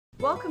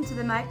Welcome to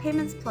the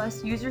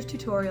MyPaymentsPlus user's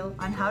tutorial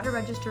on how to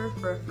register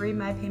for a free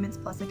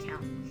MyPaymentsPlus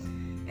account.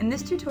 In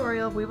this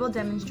tutorial, we will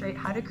demonstrate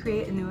how to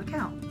create a new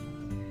account.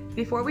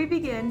 Before we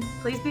begin,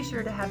 please be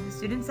sure to have the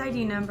student's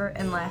ID number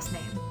and last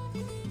name.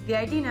 The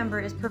ID number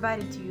is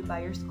provided to you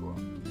by your school.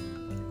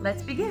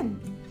 Let's begin.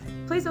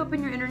 Please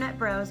open your internet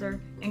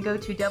browser and go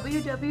to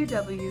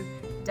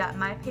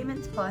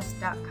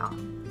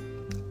www.mypaymentsplus.com.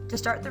 To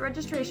start the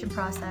registration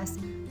process,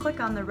 click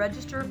on the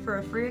Register for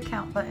a Free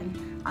Account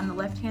button on the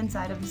left-hand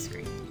side of the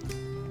screen.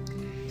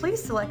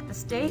 Please select the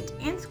state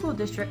and school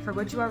district for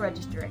which you are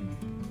registering.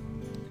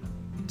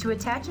 To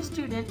attach a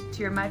student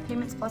to your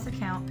MyPaymentsPlus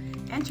account,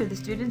 enter the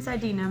student's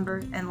ID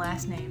number and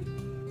last name.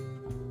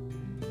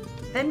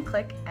 Then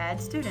click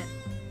Add Student.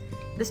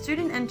 The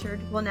student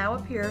entered will now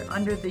appear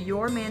under the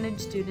Your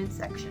Managed Students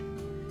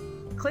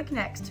section. Click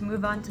Next to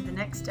move on to the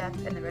next step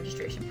in the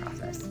registration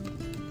process.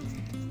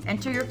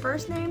 Enter your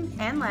first name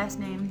and last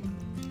name,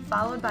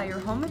 followed by your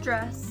home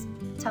address,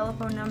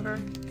 telephone number,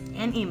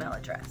 and email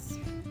address.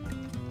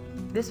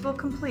 This will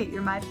complete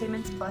your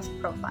MyPaymentsPlus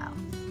profile.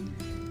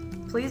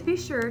 Please be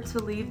sure to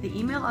leave the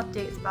email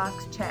updates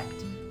box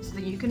checked so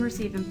that you can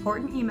receive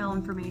important email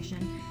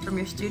information from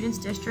your student's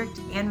district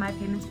and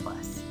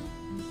MyPaymentsPlus.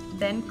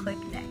 Then click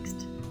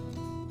Next.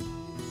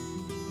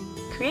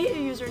 Create a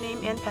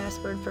username and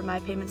password for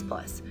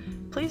MyPaymentsPlus.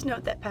 Please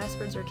note that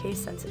passwords are case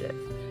sensitive.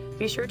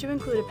 Be sure to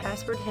include a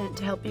password hint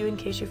to help you in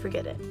case you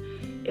forget it.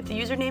 If the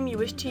username you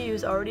wish to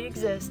use already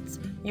exists,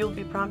 you will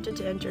be prompted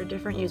to enter a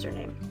different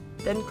username.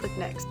 Then click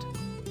Next.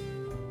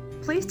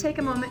 Please take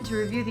a moment to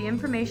review the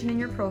information in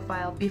your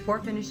profile before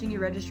finishing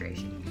your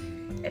registration.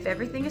 If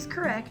everything is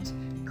correct,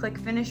 click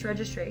Finish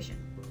Registration.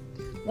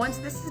 Once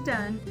this is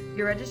done,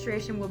 your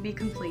registration will be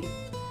complete.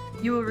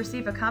 You will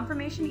receive a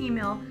confirmation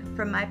email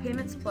from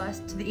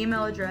MyPaymentsPlus to the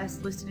email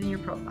address listed in your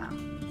profile.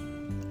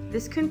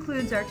 This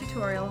concludes our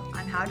tutorial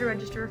on how to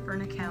register for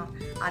an account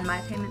on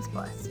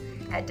MyPaymentsPlus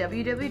at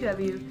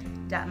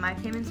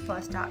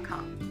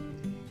www.mypaymentsplus.com.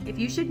 If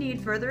you should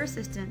need further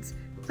assistance,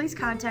 please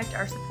contact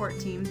our support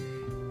team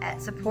at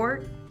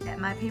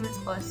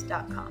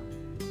support@mypaymentsplus.com.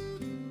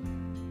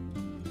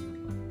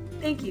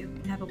 Thank you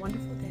and have a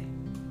wonderful day.